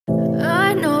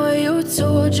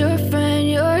told your friend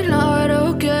you're not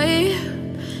okay?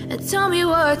 And tell me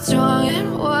what's wrong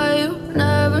and why you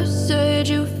never said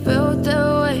you felt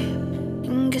that way.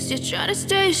 And guess you're trying to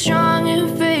stay strong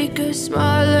and fake a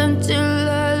smile until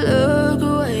I look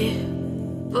away.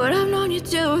 But I've known you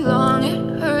too long,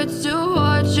 it hurts to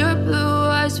watch your blue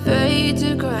eyes fade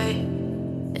to gray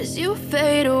as you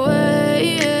fade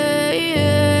away,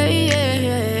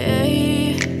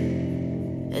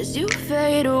 as you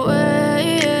fade away.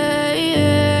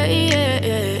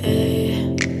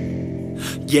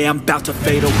 Yeah, I'm about to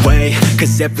fade away,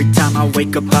 cause every time I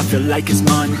wake up I feel like it's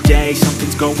Monday.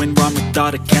 Something's going wrong with all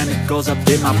the chemicals up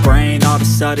in my brain. All of a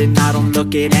sudden I don't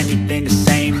look at anything the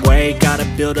same way. Got a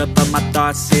buildup of my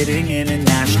thoughts sitting in an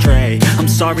ashtray. I'm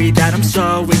sorry that I'm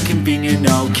so inconvenient,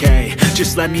 okay?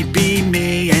 Just let me be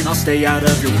me and I'll stay out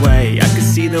of your way. I can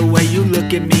see the way you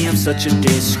look at me, I'm such a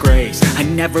disgrace. I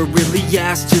never really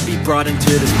asked to be brought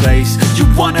into this place. You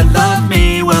wanna love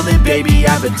me? Well then baby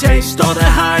I have a taste. All the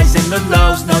highs and the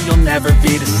lows, no, you'll never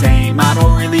be the same. I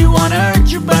don't really wanna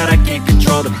hurt you, but I can't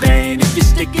control the pain. If you're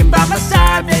sticking by my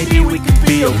side, maybe we could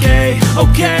be okay.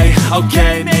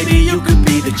 Okay, maybe you could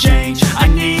be the change I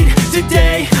need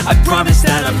today. I promise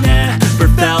that I've never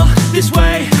felt this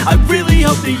way. I really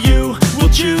hope that you will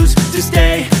choose to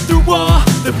stay through all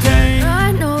the pain.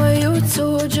 I know you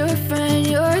told your friend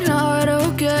you're not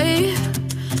okay.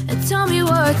 And tell me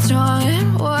what's wrong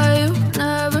and why you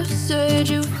never said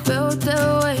you felt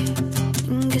that way.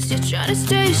 Guess you're trying to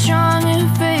stay strong and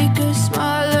fake a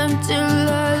smile until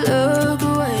I look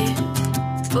away.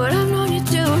 But I've known you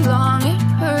too long, it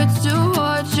hurts to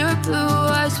watch your blue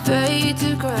eyes fade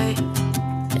to gray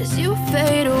as you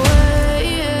fade away,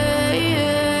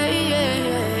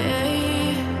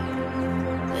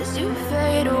 as you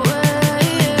fade away,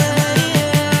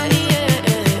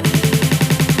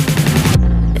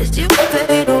 as you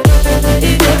fade away.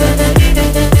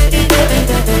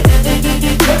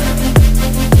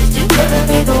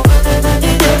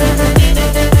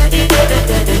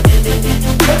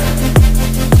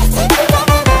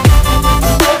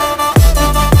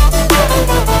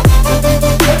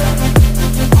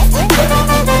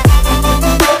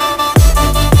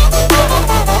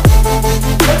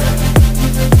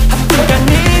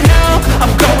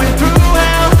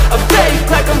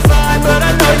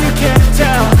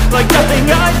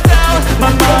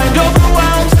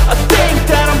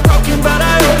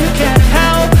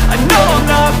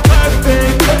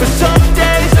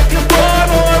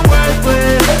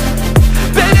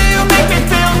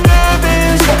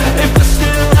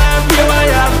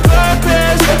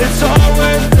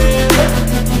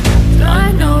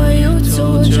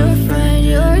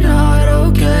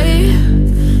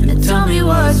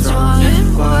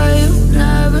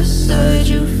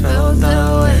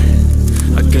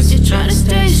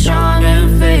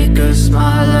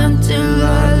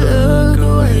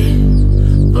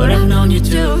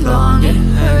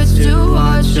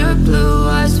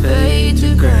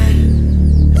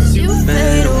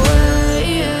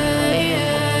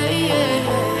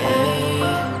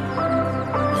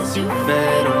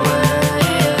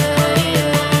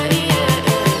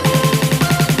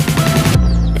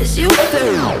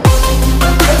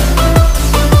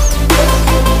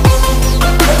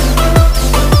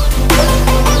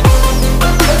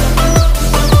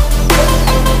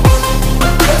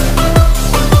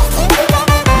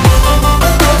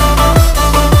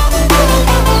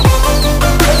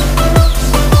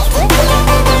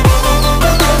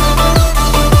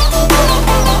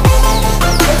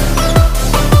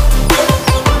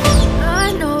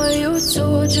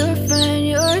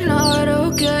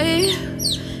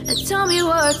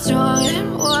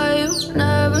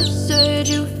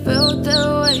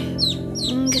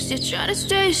 Try to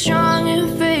stay strong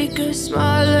and fake a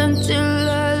smile until